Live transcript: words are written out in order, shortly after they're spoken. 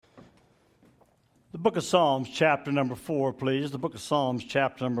book of Psalms, chapter number 4, please. The book of Psalms,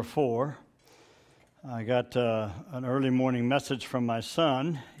 chapter number 4. I got an early morning message from my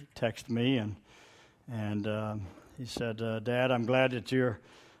son. He texted me, and he said, Dad, I'm glad that you're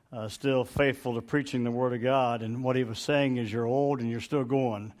still faithful to preaching the Word of God. And what he was saying is you're old and you're still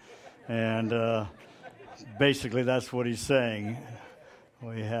going. And basically that's what he's saying.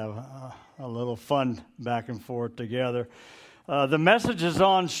 We have a little fun back and forth together. The message is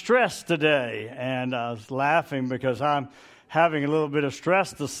on stress today, and I was laughing because I'm having a little bit of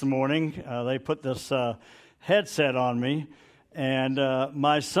stress this morning. They put this headset on me, and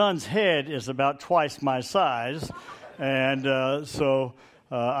my son's head is about twice my size, and so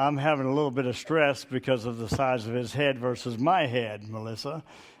I'm having a little bit of stress because of the size of his head versus my head, Melissa.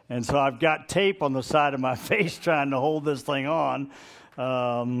 And so I've got tape on the side of my face trying to hold this thing on,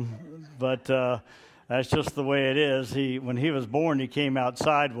 but that's just the way it is. When he was born, he came out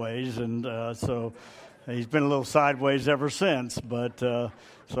sideways, and so he's been a little sideways ever since. But so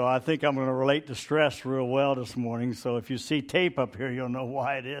I think I'm going to relate to stress real well this morning. So if you see tape up here, you'll know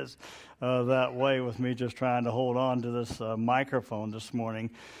why it is that way with me just trying to hold on to this microphone this morning.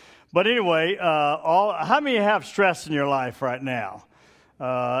 But anyway, how many have stress in your life right now?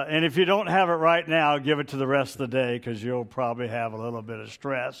 And if you don't have it right now, give it to the rest of the day because you'll probably have a little bit of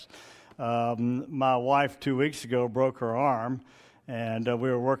stress. My wife 2 weeks ago broke her arm, and we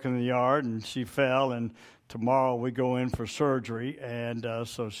were working in the yard, and she fell, and tomorrow we go in for surgery, and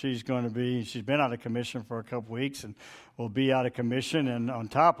so she's been out of commission for a couple weeks, and will be out of commission, and on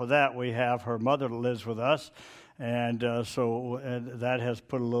top of that, we have her mother that lives with us, and so that has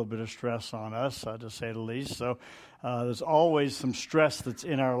put a little bit of stress on us, to say the least. So there's always some stress that's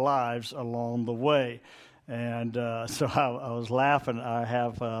in our lives along the way. And so I was laughing. I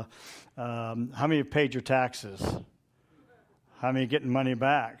have, how many have paid your taxes? How many are getting money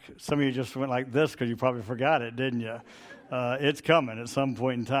back? Some of you just went like this because you probably forgot it, didn't you? It's coming at some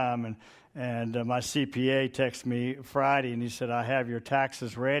point in time. And my CPA texted me Friday, and he said, I have your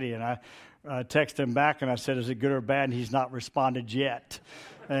taxes ready. And I texted him back, and I said, is it good or bad? And he's not responded yet.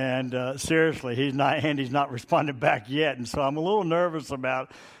 And seriously, he's not responded back yet. And so I'm a little nervous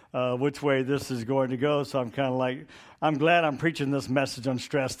about which way this is going to go. So I'm kind of like, I'm glad I'm preaching this message on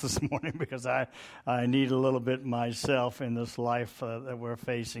stress this morning because I need a little bit myself in this life that we're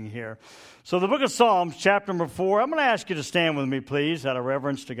facing here. So the book of Psalms, chapter number 4, I'm going to ask you to stand with me, please, out of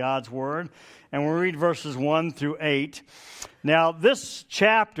reverence to God's word. And we'll read verses 1 through 8. Now, this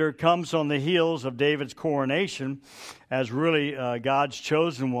chapter comes on the heels of David's coronation as really God's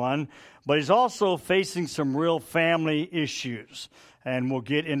chosen one, but he's also facing some real family issues. And we'll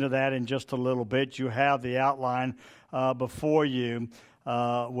get into that in just a little bit. You have the outline before you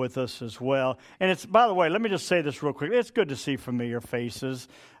with us as well. And it's, by the way, let me just say this real quick. It's good to see familiar faces.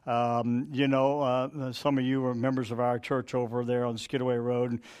 Some of you were members of our church over there on Skidaway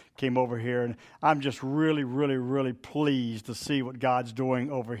Road and came over here. And I'm just really, really, really pleased to see what God's doing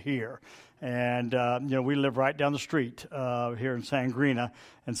over here. And, we live right down the street here in Sangrena,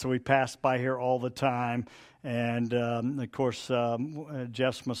 and so we pass by here all the time. And, of course,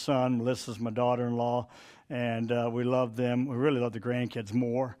 Jeff's my son, Melissa's my daughter-in-law, and we love them. We really love the grandkids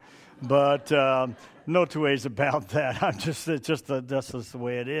more. But no two ways about that. That's just the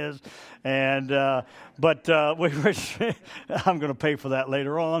way it is. And I'm going to pay for that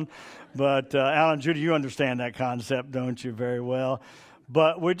later on. But Alan, Judy, you understand that concept, don't you, very well?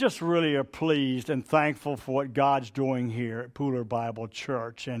 But we just really are pleased and thankful for what God's doing here at Pooler Bible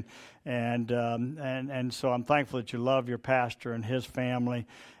Church, and so I'm thankful that you love your pastor and his family,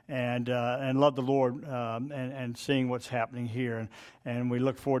 and love the Lord, and seeing what's happening here, and we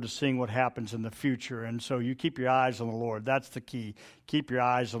look forward to seeing what happens in the future. And so you keep your eyes on the Lord. That's the key. Keep your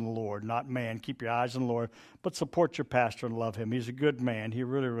eyes on the Lord, not man. Keep your eyes on the Lord, but support your pastor and love him. He's a good man. He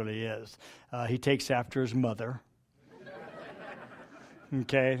really, really is. He takes after his mother.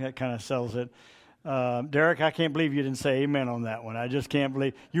 Okay, that kind of sells it. Derek, I can't believe you didn't say amen on that one. I just can't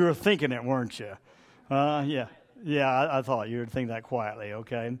believe. You were thinking it, weren't you? Yeah, I thought you would think that quietly,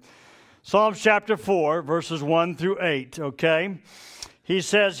 okay? Psalms chapter 4, verses 1 through 8, okay? He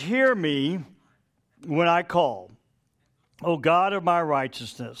says, hear me when I call, O God of my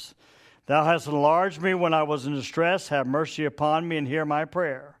righteousness. Thou hast enlarged me when I was in distress. Have mercy upon me and hear my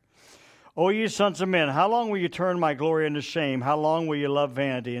prayer. O ye sons of men, how long will you turn my glory into shame? How long will you love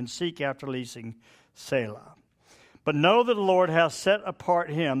vanity and seek after leasing? Selah. But know that the Lord hath set apart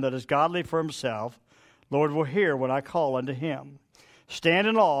him that is godly for himself. Lord will hear when I call unto him. Stand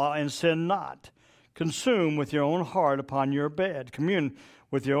in awe and sin not. Consume with your own heart upon your bed. Commune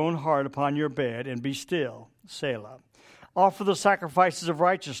with your own heart upon your bed and be still. Selah. Offer the sacrifices of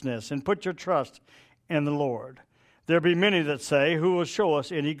righteousness and put your trust in the Lord. There be many that say, who will show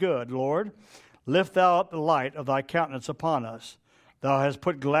us any good? Lord, lift thou up the light of thy countenance upon us. Thou hast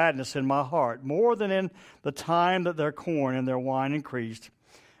put gladness in my heart, more than in the time that their corn and their wine increased.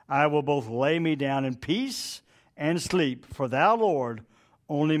 I will both lay me down in peace and sleep, for thou, Lord,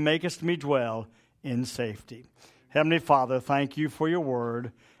 only makest me dwell in safety. Heavenly Father, thank you for your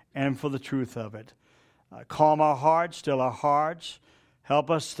word and for the truth of it. Calm our hearts, still our hearts. Help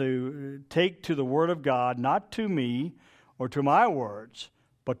us to take to the word of God, not to me or to my words,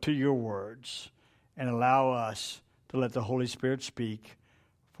 but to your words, and allow us to let the Holy Spirit speak.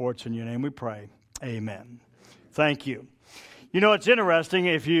 For it's in your name we pray. Amen. Thank you. You know, it's interesting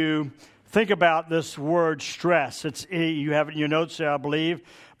if you think about this word stress. You have it in your notes there, I believe.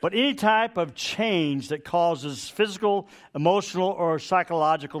 But any type of change that causes physical, emotional, or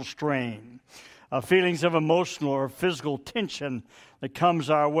psychological strain, feelings of emotional or physical tension that comes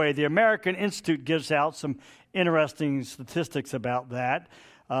our way. The American Institute gives out some interesting statistics about that.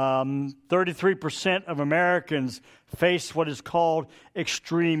 33% of Americans face what is called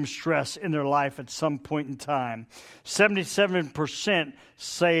extreme stress in their life at some point in time. 77%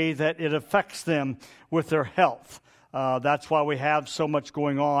 say that it affects them with their health. That's why we have so much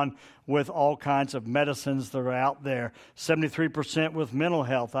going on with all kinds of medicines that are out there. 73% with mental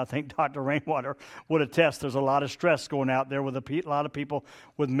health. I think Dr. Rainwater would attest there's a lot of stress going out there with a lot of people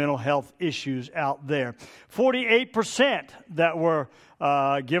with mental health issues out there. 48% that were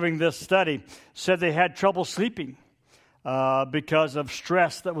giving this study said they had trouble sleeping because of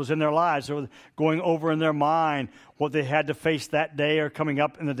stress that was in their lives. They were going over in their mind what they had to face that day or coming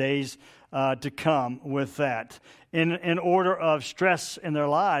up in the days to come with that. In order of stress in their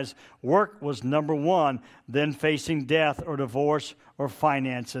lives, work was number one, then facing death or divorce or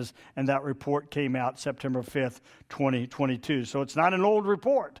finances, and that report came out September 5th, 2022. So it's not an old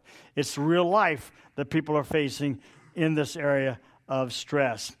report. It's real life that people are facing in this area of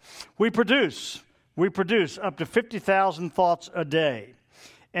stress. We produce up to 50,000 thoughts a day,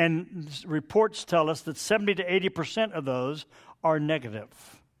 and reports tell us that 70 to 80% of those are negative.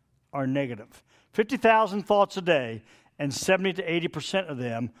 50,000 thoughts a day, and 70 to 80% of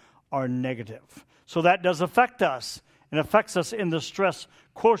them are negative. So that does affect us, and affects us in the stress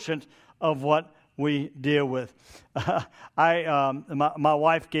quotient of what we deal with. My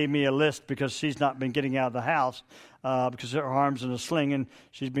wife gave me a list because she's not been getting out of the house because her arm's in a sling, and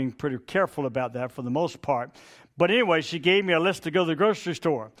she's being pretty careful about that for the most part. But anyway, she gave me a list to go to the grocery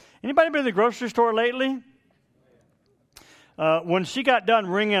store. Anybody been to the grocery store lately? When she got done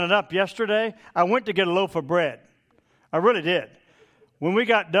ringing it up yesterday, I went to get a loaf of bread. I really did. When we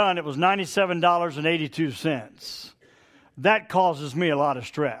got done, it was $97.82. That causes me a lot of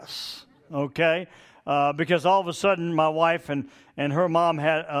stress, okay? Because all of a sudden, my wife and her mom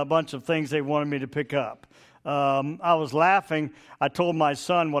had a bunch of things they wanted me to pick up. I was laughing. I told my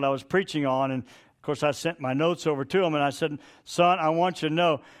son what I was preaching on, and of course, I sent my notes over to him, and I said, son, I want you to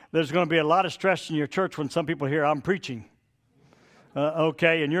know there's going to be a lot of stress in your church when some people hear I'm preaching.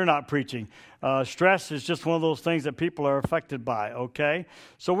 Okay, and you're not preaching. Stress is just one of those things that people are affected by, okay?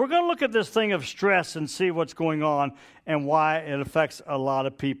 So we're going to look at this thing of stress and see what's going on and why it affects a lot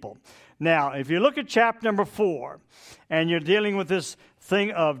of people. Now, if you look at chapter number 4, and you're dealing with this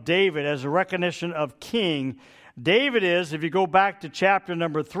thing of David as a recognition of king, David is, if you go back to chapter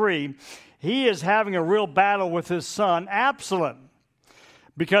number 3, he is having a real battle with his son, Absalom,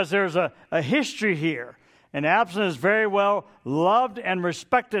 because there's a history here. And Absalom is very well loved and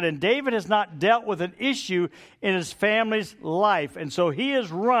respected, and David has not dealt with an issue in his family's life. And so he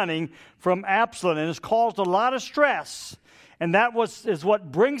is running from Absalom, and it's caused a lot of stress. And that is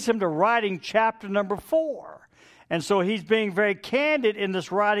what brings him to writing chapter number 4. And so he's being very candid in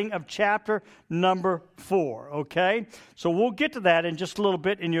this writing of chapter number 4, okay? So we'll get to that in just a little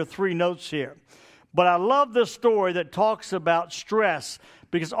bit in your 3 notes here. But I love this story that talks about stress,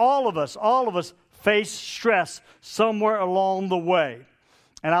 because all of us face stress somewhere along the way.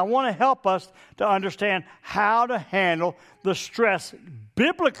 And I want to help us to understand how to handle the stress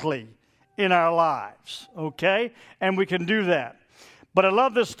biblically in our lives, okay? And we can do that. But I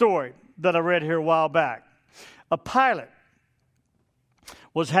love this story that I read here a while back. A pilot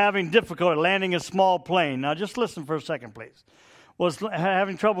was having difficulty landing a small plane. Now, just listen for a second, please. Was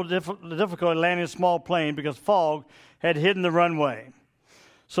having difficulty landing a small plane because fog had hidden the runway.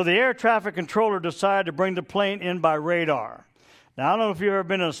 So the air traffic controller decided to bring the plane in by radar. Now, I don't know if you've ever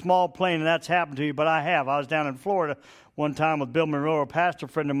been in a small plane and that's happened to you, but I have. I was down in Florida one time with Bill Monroe, a pastor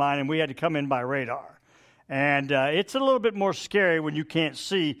friend of mine, and we had to come in by radar. And it's a little bit more scary when you can't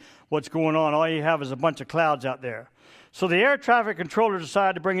see what's going on. All you have is a bunch of clouds out there. So the air traffic controller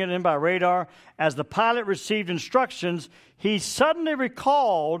decided to bring it in by radar. As the pilot received instructions, he suddenly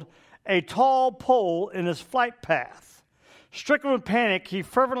recalled a tall pole in his flight path. Stricken with panic, he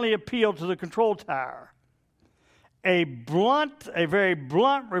fervently appealed to the control tower. A very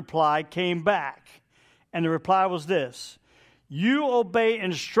blunt reply came back, and the reply was this: "You obey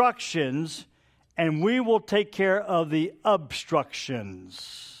instructions, and we will take care of the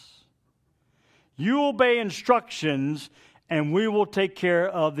obstructions." You obey instructions, and we will take care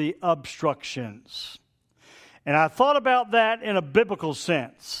of the obstructions. And I thought about that in a biblical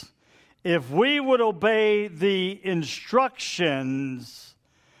sense. If we would obey the instructions,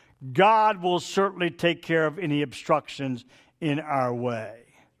 God will certainly take care of any obstructions in our way.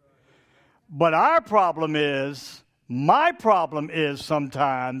 But my problem is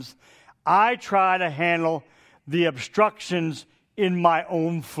sometimes I try to handle the obstructions in my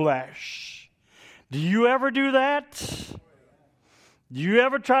own flesh. Do you ever do that? Do you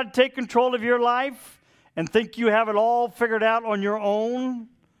ever try to take control of your life and think you have it all figured out on your own?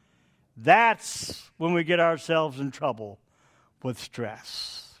 That's when we get ourselves in trouble with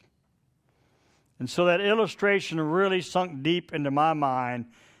stress. And so that illustration really sunk deep into my mind,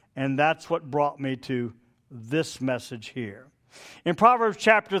 and that's what brought me to this message here. In Proverbs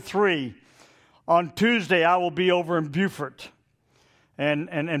chapter 3, on Tuesday, I will be over in Beaufort.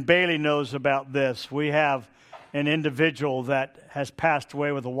 And Bailey knows about this. We have an individual that has passed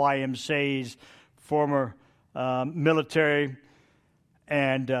away with the YMCA's former military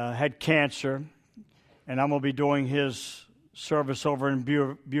and had cancer. And I'm going to be doing his service over in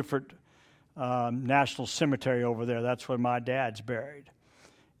Beaufort National Cemetery over there. That's where my dad's buried.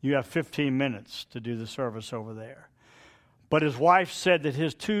 You have 15 minutes to do the service over there. But his wife said that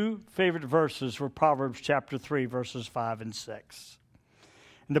his two favorite verses were Proverbs chapter 3, verses 5 and 6.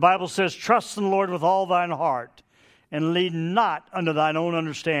 And the Bible says, "Trust in the Lord with all thine heart, and lean not unto thine own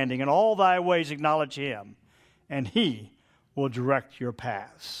understanding. In all thy ways acknowledge him, and he will direct your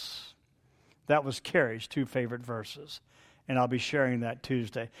paths." That was Carrie's two favorite verses, and I'll be sharing that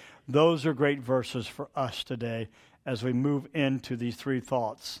Tuesday. Those are great verses for us today as we move into these three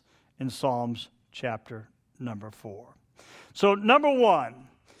thoughts in Psalms chapter number 4. So, number one,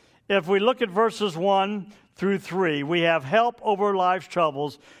 if we look at verses 1 through 3, we have help over life's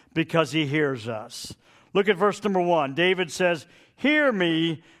troubles because he hears us. Look at verse number 1. David says, "Hear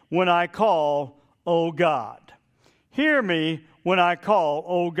me when I call, O God." Hear me when I call,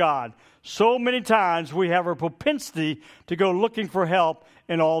 O God. So many times we have a propensity to go looking for help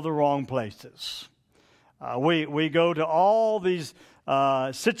in all the wrong places. We go to all these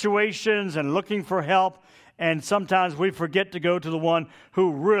situations and looking for help, and sometimes we forget to go to the one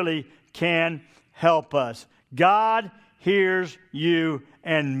who really can help us. God hears you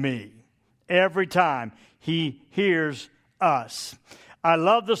and me every time. He hears us. I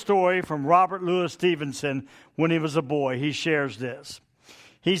love the story from Robert Louis Stevenson when he was a boy. He shares this.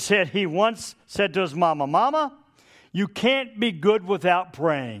 He said he once said to his mama, "Mama, you can't be good without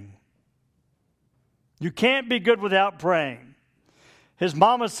praying. You can't be good without praying." His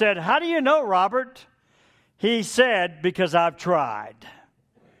mama said, "How do you know, Robert?" He said, "Because I've tried,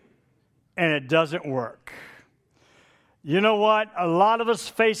 and it doesn't work." You know what? A lot of us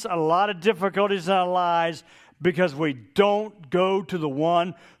face a lot of difficulties in our lives because we don't go to the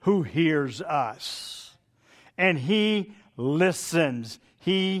one who hears us. And he listens.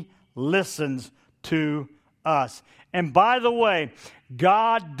 He listens to us. And by the way,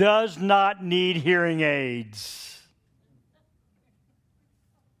 God does not need hearing aids.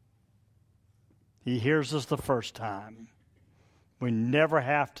 He hears us the first time. We never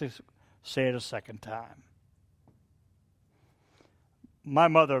have to say it a second time. My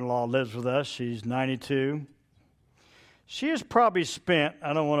mother-in-law lives with us. She's 92. She has probably spent,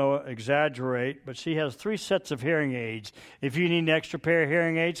 I don't want to exaggerate, but she has 3 sets of hearing aids. If you need an extra pair of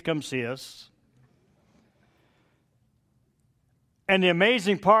hearing aids, come see us. And the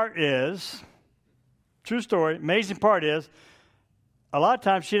amazing part is, true story, amazing part is, a lot of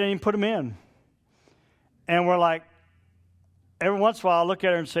times she didn't even put them in. And we're like, every once in a while I look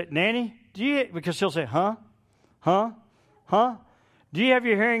at her and say, "Nanny, do you," because she'll say, "Huh? Huh? Huh? Do you have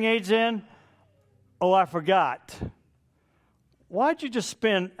your hearing aids in?" "Oh, I forgot." Why'd you just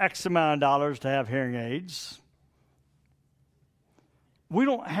spend X amount of dollars to have hearing aids? We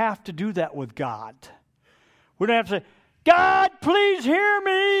don't have to do that with God. We don't have to say, "God, please hear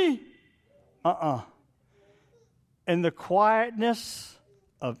me." In the quietness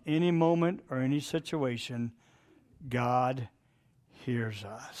of any moment or any situation, God hears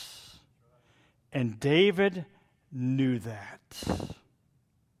us. And David knew that.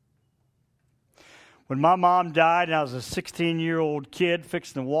 When my mom died and I was a 16-year-old kid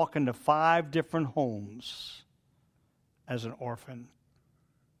fixing to walk into 5 different homes as an orphan.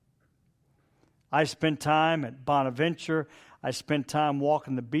 I spent time at Bonaventure. I spent time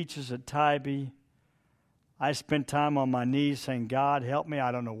walking the beaches at Tybee. I spent time on my knees saying, God, help me.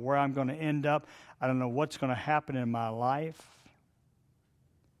 I don't know where I'm going to end up. I don't know what's going to happen in my life.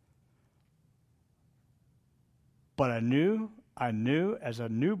 But I knew as a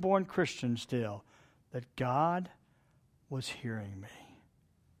newborn Christian still, that God was hearing me.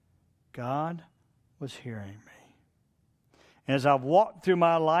 God was hearing me. And as I've walked through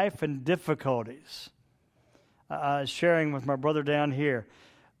my life and difficulties, sharing with my brother down here,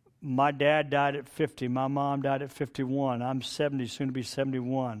 my dad died at 50. My mom died at 51. I'm 70, soon to be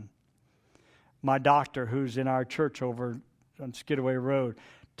 71. My doctor, who's in our church over on Skidaway Road,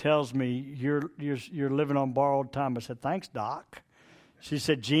 tells me, you're living on borrowed time. I said, thanks, Doc. She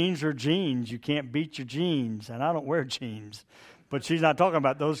said, jeans are jeans. You can't beat your jeans. And I don't wear jeans. But she's not talking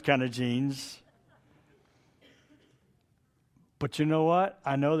about those kind of jeans. But you know what?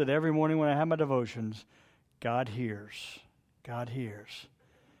 I know that every morning when I have my devotions, God hears. God hears.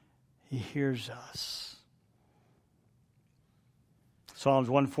 He hears us. Psalms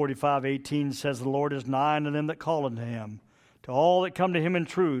 145:18 says, the Lord is nigh unto them that call unto him, to all that come to him in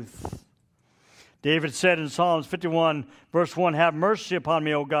truth. David said in Psalms 51, verse 1, have mercy upon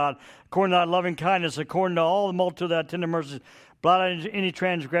me, O God, according to thy loving kindness, according to all the multitude of thy tender mercies. Blot out any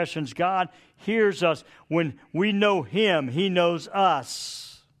transgressions. God hears us. When we know him, he knows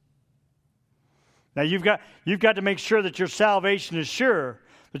us. Now you've got to make sure that your salvation is sure,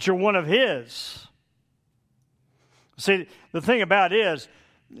 that you're one of his. See, the thing about it is,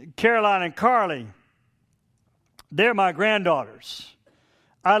 Caroline and Carly, they're my granddaughters.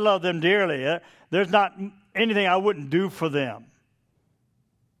 I love them dearly. There's not anything I wouldn't do for them.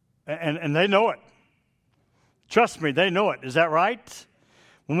 And they know it. Trust me, they know it. Is that right?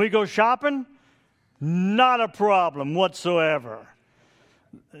 When we go shopping, not a problem whatsoever.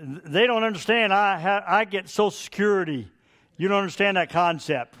 They don't understand. I get Social Security. You don't understand that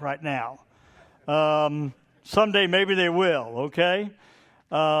concept right now. Someday maybe they will, okay?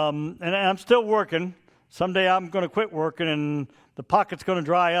 And I'm still working. Someday I'm going to quit working and the pocket's going to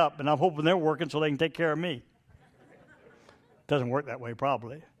dry up, and I'm hoping they're working so they can take care of me. Doesn't work that way,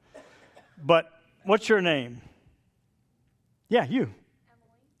 probably. But what's your name? Yeah, you. Emily.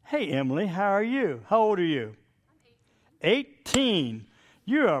 Hey, Emily, how are you? How old are you? I'm 18.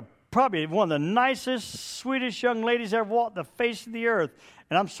 You are probably one of the nicest, sweetest young ladies ever walked the face of the earth.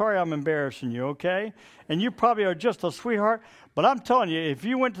 And I'm sorry I'm embarrassing you, okay? And you probably are just a sweetheart. But I'm telling you, if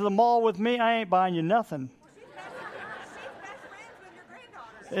you went to the mall with me, I ain't buying you nothing. She's best friends with your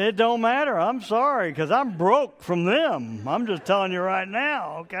granddaughter. It don't matter. I'm sorry, because I'm broke from them. I'm just telling you right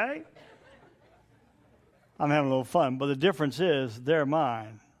now, okay? I'm having a little fun, but the difference is they're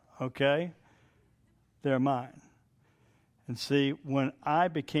mine, okay? They're mine. And see, when I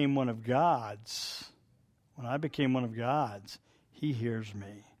became one of God's, he hears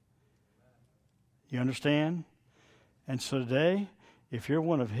me. You understand? And so today, if you're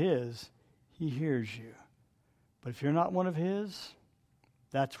one of his, he hears you. But if you're not one of his,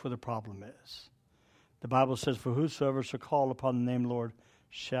 that's where the problem is. The Bible says, for whosoever shall call upon the name of the Lord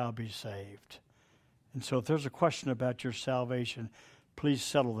shall be saved. And so if there's a question about your salvation, please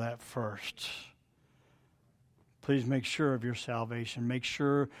settle that first. Please make sure of your salvation. Make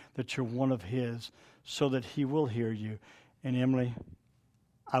sure that you're one of his so that he will hear you. And Emily,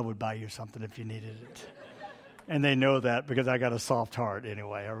 I would buy you something if you needed it. And they know that because I got a soft heart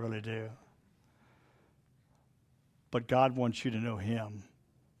anyway. I really do. But God wants you to know him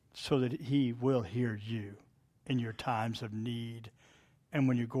so that he will hear you in your times of need and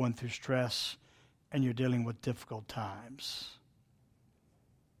when you're going through stress and you're dealing with difficult times.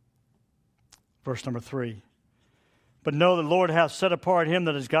 Verse number 3. But know the Lord hath set apart him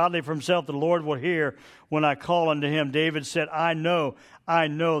that is godly for himself. The Lord will hear when I call unto him. David said, I know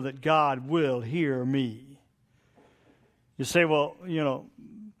that God will hear me. You say, well,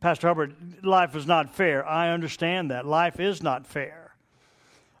 Pastor Hubbard, life is not fair. I understand that. Life is not fair.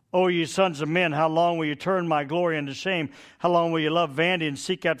 O ye sons of men, how long will you turn my glory into shame? How long will you love vanity and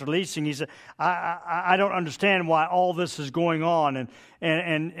seek after leasing? He said, I don't understand why all this is going on.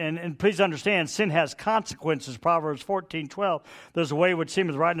 And please understand, sin has consequences. Proverbs 14:12. There's a way which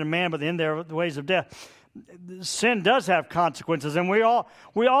seemeth right unto man, but the end there are the ways of death. Sin does have consequences, and we all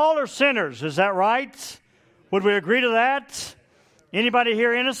are sinners. Is that right? Would we agree to that? Anybody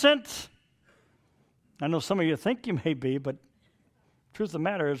here innocent? I know some of you think you may be, but truth of the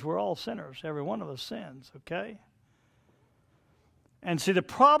matter is we're all sinners. Every one of us sins, okay? And see, the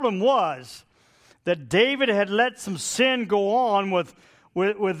problem was that David had let some sin go on with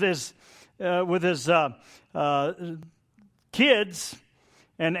his kids,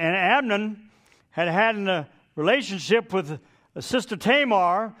 and Amnon had a relationship with Sister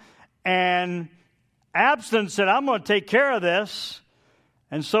Tamar, and Absalom said, I'm going to take care of this.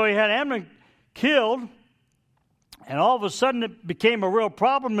 And so he had Amnon killed, and all of a sudden it became a real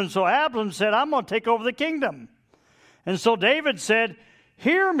problem, and so Absalom said, I'm going to take over the kingdom. And so David said,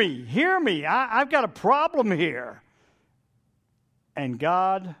 hear me, I've got a problem here. And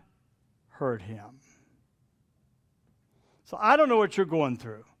God heard him. So I don't know what you're going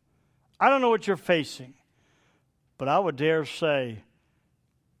through. I don't know what you're facing. But I would dare say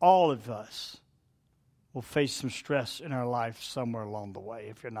all of us will face some stress in our life somewhere along the way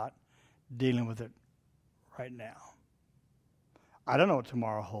if you're not dealing with it right now. I don't know what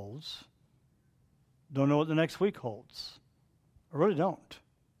tomorrow holds. Don't know what the next week holds. I really don't.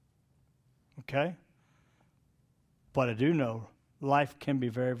 Okay? But I do know life can be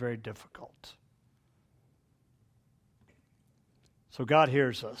very, very difficult. So God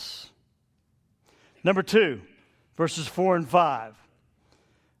hears us. Number 2, verses 4 and 5.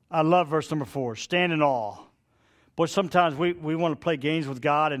 I love verse number 4. Stand in awe. Boy, sometimes we want to play games with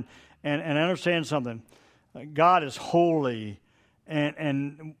God and understand something. God is holy,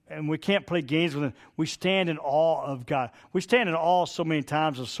 and we can't play games with Him. We stand in awe of God. We stand in awe so many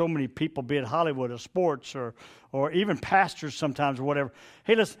times of so many people, be it Hollywood or sports or even pastors sometimes or whatever.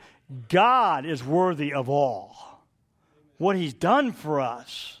 Hey, listen, God is worthy of awe. What He's done for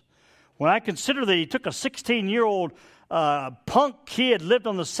us. When I consider that He took a 16-year-old punk kid, lived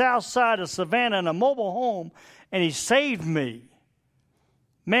on the south side of Savannah in a mobile home, and He saved me.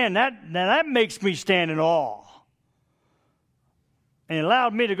 Man, that makes me stand in awe. And He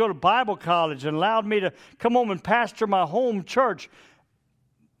allowed me to go to Bible college and allowed me to come home and pastor my home church.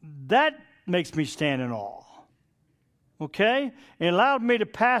 That makes me stand in awe. Okay? It allowed me to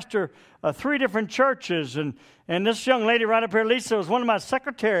pastor 3 different churches. And this young lady right up here, Lisa, was one of my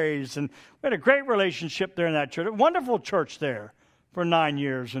secretaries. And we had a great relationship there in that church. A wonderful church there for 9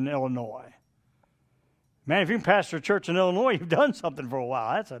 years in Illinois. Man, if you can pastor a church in Illinois, you've done something for a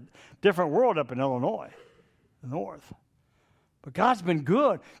while. That's a different world up in Illinois, the north. But God's been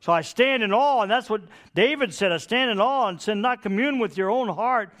good. So I stand in awe, and that's what David said. I stand in awe and said, not commune with your own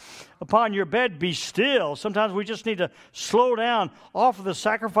heart upon your bed, be still. Sometimes we just need to slow down, offer the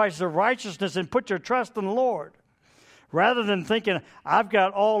sacrifices of righteousness, and put your trust in the Lord. Rather than thinking, I've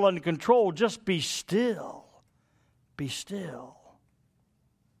got all under control, just be still. Be still.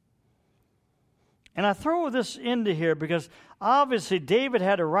 And I throw this into here because obviously David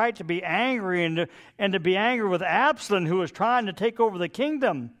had a right to be angry and to be angry with Absalom, who was trying to take over the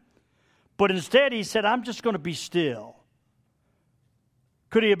kingdom. But instead he said, I'm just going to be still.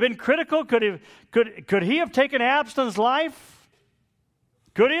 Could he have been critical? Could he have taken Absalom's life?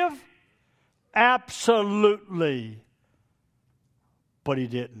 Could he have? Absolutely. But he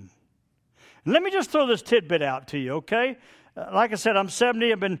didn't. And let me just throw this tidbit out to you, okay? Like I said, I'm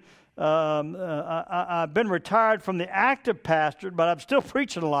 70. I've been retired from the active pastor, but I'm still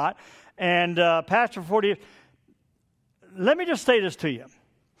preaching a lot, and pastor for 40 years. Let me just say this to you.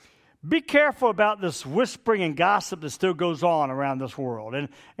 Be careful about this whispering and gossip that still goes on around this world, and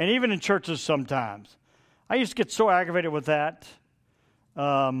even in churches sometimes. I used to get so aggravated with that.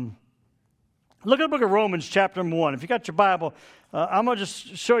 Look at the book of Romans chapter 1. If you got your Bible, I'm going to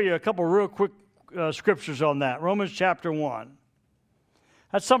just show you a couple real quick scriptures on that. Romans chapter 1.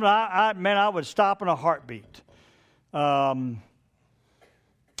 That's something I would stop in a heartbeat.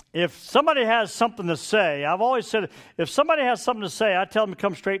 If somebody has something to say, I've always said, if somebody has something to say, I tell them to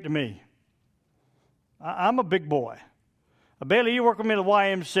come straight to me. I'm a big boy. Bailey, you work with me at the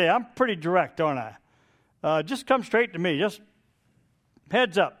YMCA. I'm pretty direct, aren't I? Just come straight to me. Just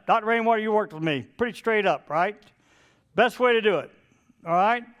heads up. Dr. Rainwater, you worked with me. Pretty straight up, right? Best way to do it. All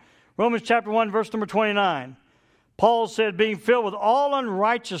right? Romans chapter 1, verse number 29. Paul said, being filled with all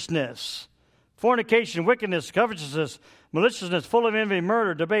unrighteousness, fornication, wickedness, covetousness, maliciousness, full of envy,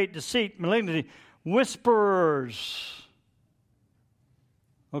 murder, debate, deceit, malignity, whisperers.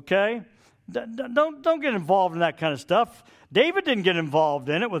 Okay? Don't get involved in that kind of stuff. David didn't get involved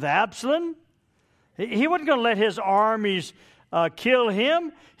in it with Absalom. He wasn't going to let his armies kill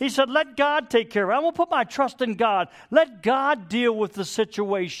him. He said, let God take care of it. I'm going to put my trust in God. Let God deal with the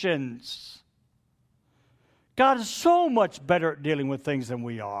situations. God is so much better at dealing with things than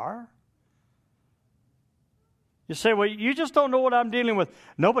we are. You say, well, you just don't know what I'm dealing with.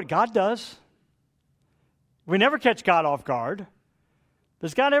 No, but God does. We never catch God off guard.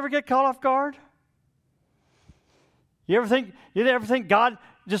 Does God ever get caught off guard? You ever think God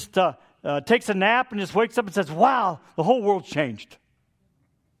just takes a nap and just wakes up and says, wow, the whole world's changed.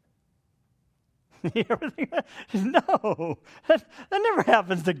 No, that never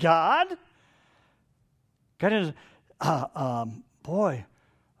happens to God. God is, boy,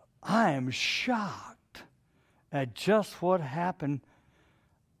 I am shocked at just what happened.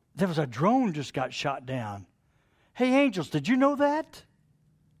 There was a drone just got shot down. Hey, angels, did you know that?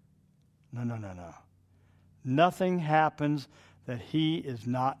 No. Nothing happens that he is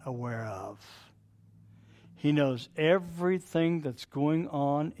not aware of. He knows everything that's going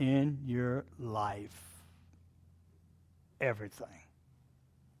on in your life. Everything.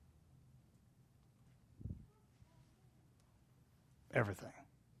 Everything.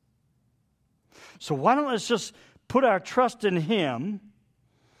 So why don't let's just put our trust in him.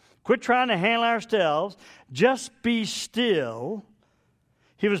 Quit trying to handle ourselves. Just be still.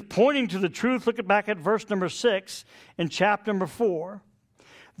 He was pointing to the truth. Look back at verse number 6 in chapter number 4.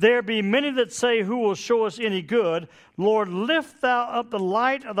 There be many that say, who will show us any good? Lord, lift thou up the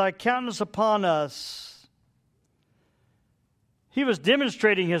light of thy countenance upon us. He was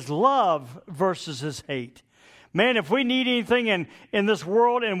demonstrating his love versus his hate. Man, if we need anything in this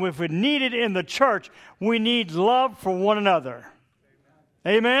world, and if we need it in the church, we need love for one another.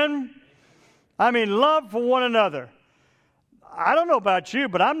 Amen? I mean, love for one another. I don't know about you,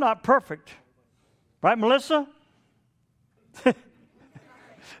 but I'm not perfect. Right, Melissa?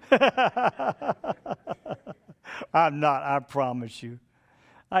 I'm not, I promise you.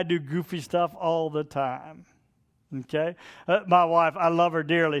 I do goofy stuff all the time. Okay? My wife, I love her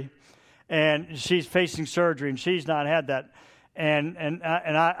dearly. And she's facing surgery, and she's not had that. And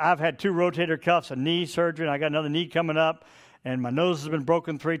I've had 2 rotator cuffs, a knee surgery, and I got another knee coming up. And my nose has been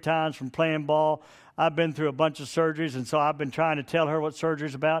broken 3 times from playing ball. I've been through a bunch of surgeries, and so I've been trying to tell her what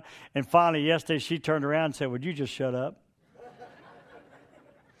surgery's about. And finally, yesterday, she turned around and said, would you just shut up?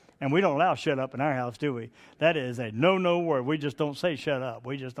 And we don't allow shut up in our house, do we? That is a no word. We just don't say shut up.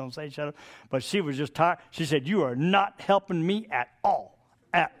 We just don't say shut up. But she was just tired. She said, you are not helping me at all.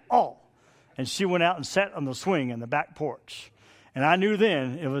 At all. And she went out and sat on the swing in the back porch. And I knew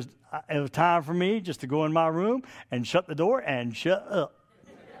then it was time for me just to go in my room and shut the door and shut up.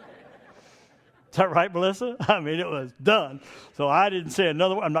 Is that right, Melissa? I mean, it was done. So I didn't say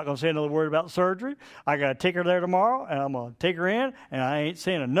another word. I'm not going to say another word about surgery. I got to take her there tomorrow, and I'm going to take her in, and I ain't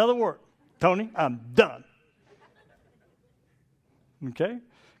saying another word. Tony, I'm done. Okay?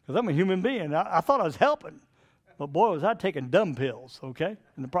 Because I'm a human being. I thought I was helping. But boy, was I taking dumb pills, okay,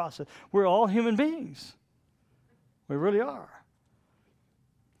 in the process. We're all human beings. We really are.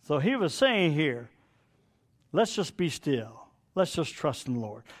 So he was saying here, let's just be still. Let's just trust in the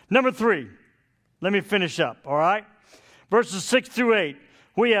Lord. Number 3, let me finish up, all right? Verses 6 through 8.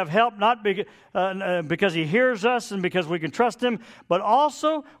 We have help not because he hears us and because we can trust him, but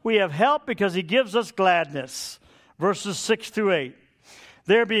also we have help because he gives us gladness. Verses 6 through 8.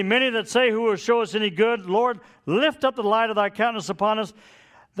 There be many that say, who will show us any good? Lord, lift up the light of thy countenance upon us.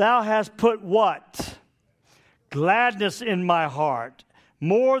 Thou hast put what? Gladness in my heart.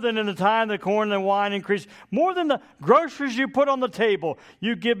 More than in the time the corn and wine increase. More than the groceries you put on the table.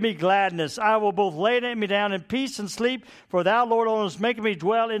 You give me gladness. I will both lay me down in peace and sleep. For thou, Lord, alone, making me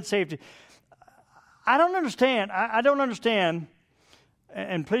dwell in safety. I don't understand. I don't understand.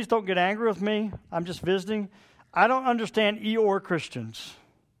 And please don't get angry with me. I'm just visiting. I don't understand Eeyore Christians.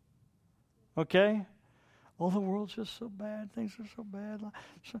 Okay? Oh, the world's just so bad. Things are so bad.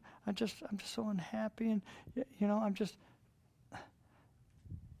 So I'm just so unhappy. And, you know,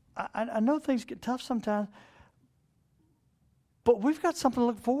 I know things get tough sometimes. But we've got something to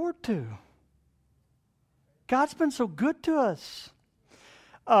look forward to. God's been so good to us.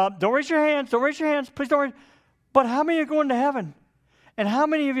 Don't raise your hands. Don't raise your hands. Please don't raise. But how many are going to heaven? And how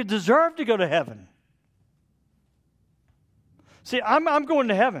many of you deserve to go to heaven? See, I'm going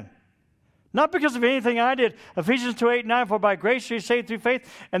to heaven. Not because of anything I did. Ephesians 2:8-9, for by grace you are saved through faith,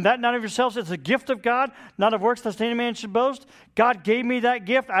 and that not of yourselves. It's a gift of God, not of works lest any man should boast. God gave me that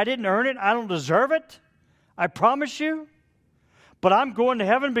gift. I didn't earn it. I don't deserve it. I promise you. But I'm going to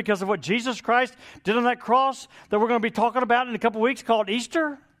heaven because of what Jesus Christ did on that cross that we're going to be talking about in a couple weeks called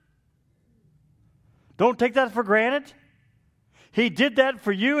Easter. Don't take that for granted. He did that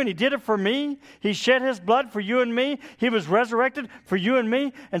for you, and he did it for me. He shed his blood for you and me. He was resurrected for you and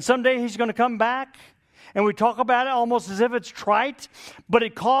me, and someday he's going to come back. And we talk about it almost as if it's trite, but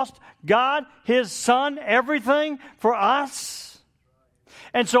it cost God, his son, everything for us.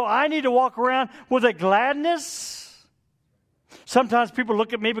 And so I need to walk around with a gladness. Sometimes people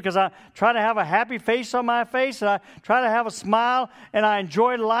look at me because I try to have a happy face on my face, and I try to have a smile, and I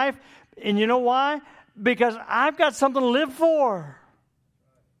enjoy life. And you know why? Because I've got something to live for.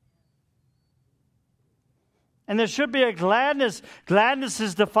 And there should be a gladness. Gladness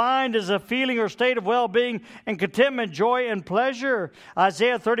is defined as a feeling or state of well-being and contentment, joy, and pleasure.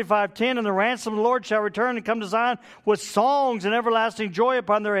 Isaiah 35:10, and the ransom of the Lord shall return and come to Zion with songs and everlasting joy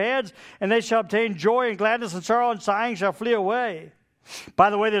upon their heads, and they shall obtain joy and gladness, and sorrow and sighing shall flee away. By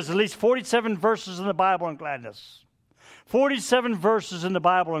the way, there's at least 47 verses in the Bible on gladness. 47 verses in the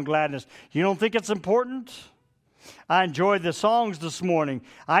Bible on gladness. You don't think it's important? I enjoyed the songs this morning.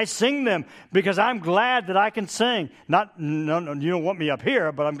 I sing them because I'm glad that I can sing. No, you don't want me up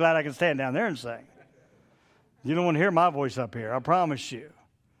here, but I'm glad I can stand down there and sing. You don't want to hear my voice up here, I promise you.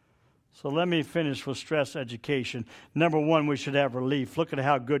 So let me finish with stress education. Number one, we should have relief. Look at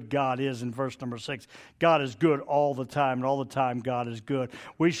how good God is in verse number 6. God is good all the time, and all the time God is good.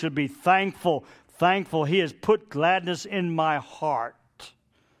 We should be thankful. Thankful He has put gladness in my heart.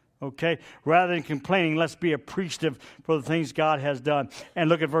 Okay? Rather than complaining, let's be appreciative for the things God has done. And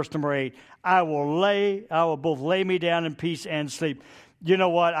look at verse number 8. I will both lay me down in peace and sleep. You know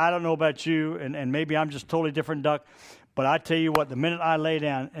what? I don't know about you, and maybe I'm just totally different duck, but I tell you what, the minute I lay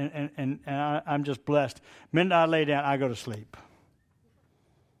down, and I'm just blessed, the minute I lay down, I go to sleep.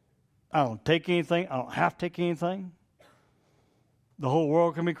 I don't take anything. I don't have to take anything. The whole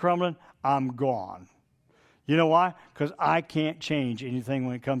world can be crumbling. I'm gone. You know why? Because I can't change anything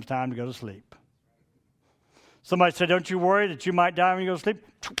when it comes time to go to sleep. Somebody said, don't you worry that you might die when you go to sleep?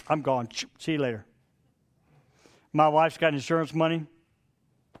 I'm gone. See you later. My wife's got insurance money.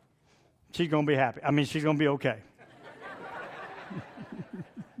 She's going to be happy. I mean, she's going to be okay.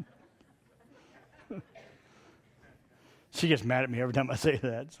 She gets mad at me every time I say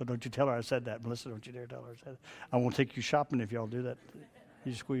that, so don't you tell her I said that. Melissa, don't you dare tell her I said it. I won't take you shopping if y'all do that.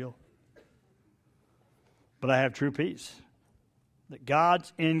 You squeal. But I have true peace. That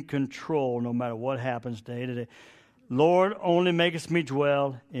God's in control no matter what happens day to day. Lord, only makest me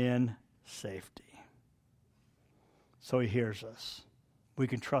dwell in safety. So He hears us. We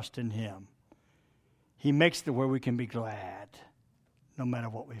can trust in Him. He makes it where we can be glad no matter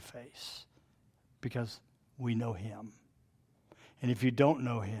what we face. Because we know Him. And if you don't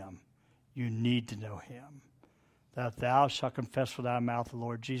know Him, you need to know Him. That thou shalt confess with thy mouth the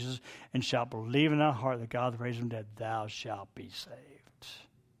Lord Jesus, and shalt believe in thy heart that God hath raised him from the dead, thou shalt be saved.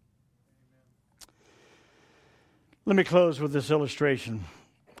 Let me close with this illustration.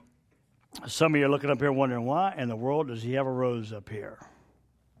 Some of you are looking up here wondering, why in the world does he have a rose up here?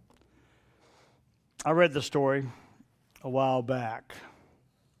 I read the story a while back.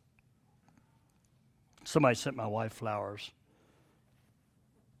 Somebody sent my wife flowers.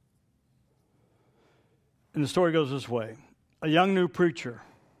 And the story goes this way. A young new preacher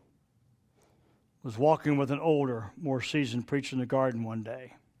was walking with an older, more seasoned preacher in the garden one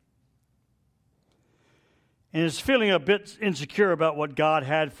day. And is feeling a bit insecure about what God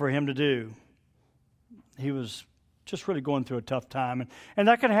had for him to do. He was just really going through a tough time. And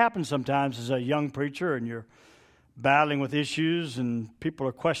that can happen sometimes as a young preacher, and you're battling with issues, and people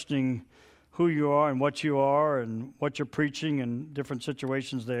are questioning who you are and what you're preaching, and different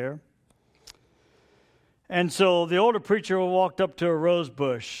situations there. And so the older preacher walked up to a rose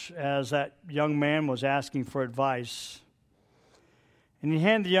bush as that young man was asking for advice. And he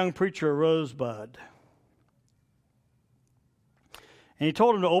handed the young preacher a rosebud. And he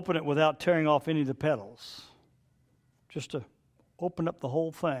told him to open it without tearing off any of the petals. Just to open up the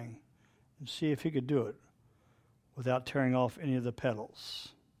whole thing and see if he could do it without tearing off any of the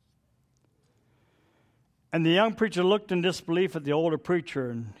petals. And the young preacher looked in disbelief at the older preacher,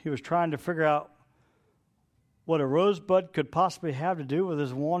 and he was trying to figure out what a rosebud could possibly have to do with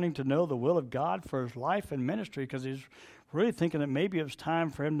his wanting to know the will of God for his life and ministry, because he's really thinking that maybe it was time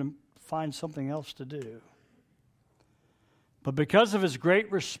for him to find something else to do. But because of his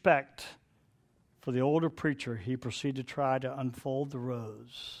great respect for the older preacher, he proceeded to try to unfold the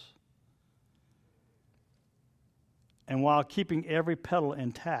rose. And while keeping every petal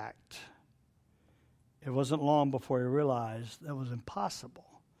intact, it wasn't long before he realized that it was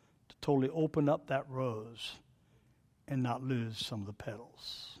impossible to totally open up that rose and not lose some of the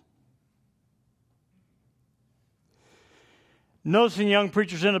petals. Noticing the young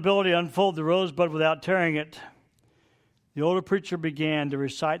preacher's inability to unfold the rosebud without tearing it, the older preacher began to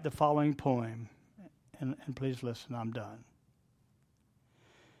recite the following poem. And please listen, I'm done.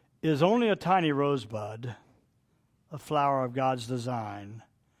 It is only a tiny rosebud, a flower of God's design,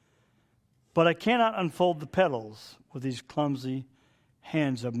 but I cannot unfold the petals with these clumsy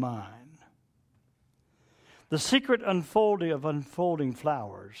hands of mine. The secret unfolding of unfolding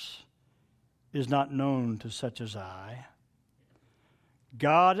flowers is not known to such as I.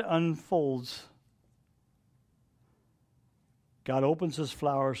 God opens his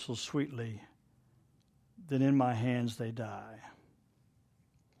flowers so sweetly then in my hands they die.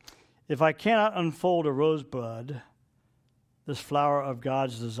 If I cannot unfold a rosebud, this flower of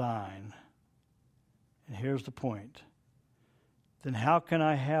God's design, and here's the point, then how can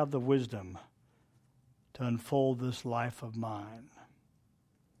I have the wisdom to unfold this life of mine?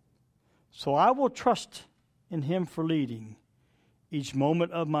 So I will trust in Him for leading each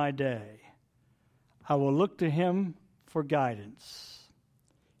moment of my day. I will look to Him for guidance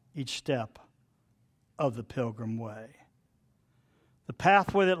each step of the pilgrim way. The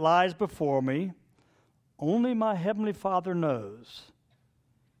pathway that lies before me, only my Heavenly Father knows.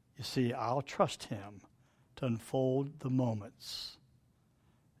 You see, I'll trust Him to unfold the moments,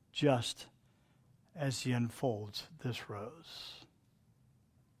 just as He unfolds this rose.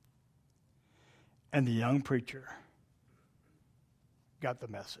 And the young preacher got the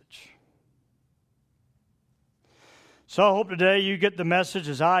message. So I hope today you get the message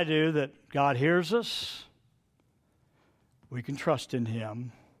as I do, that God hears us. We can trust in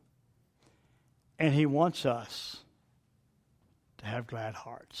Him. And He wants us to have glad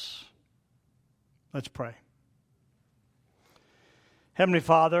hearts. Let's pray. Heavenly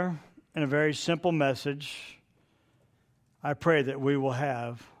Father, in a very simple message, I pray that we will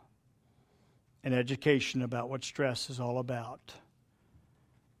have an education about what stress is all about.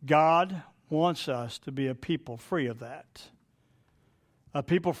 God wants us to be a people free of that. A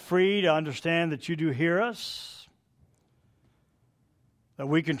people free to understand that you do hear us, that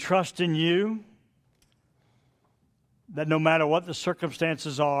we can trust in you, that no matter what the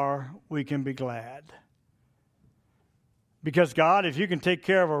circumstances are, we can be glad. Because God, if you can take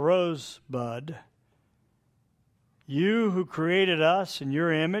care of a rosebud, you who created us in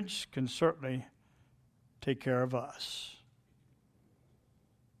your image can certainly take care of us.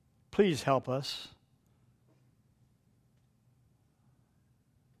 Please help us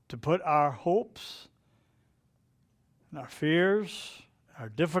to put our hopes and our fears, our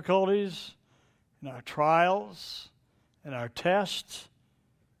difficulties, and our trials, and our tests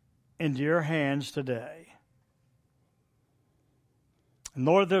into your hands today. And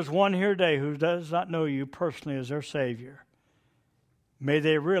Lord, there's one here today who does not know you personally as their Savior. May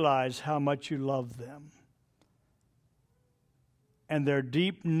they realize how much you love them and their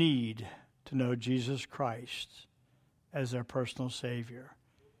deep need to know Jesus Christ as their personal Savior.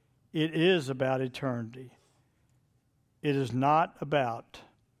 It is about eternity. It is not about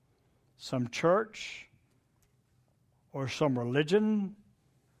some church or some religion.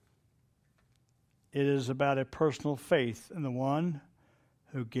 It is about a personal faith in the one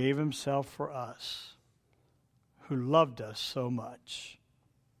who gave Himself for us, who loved us so much.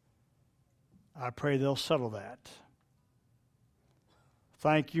 I pray they'll settle that.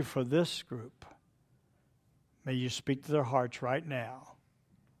 Thank you for this group. May you speak to their hearts right now.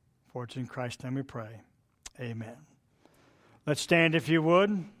 For it's in Christ's name we pray. Amen. Let's stand if you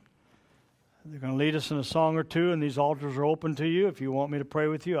would. They're going to lead us in a song or two, and these altars are open to you. If you want me to pray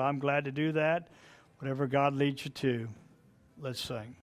with you, I'm glad to do that. Whatever God leads you to, let's sing.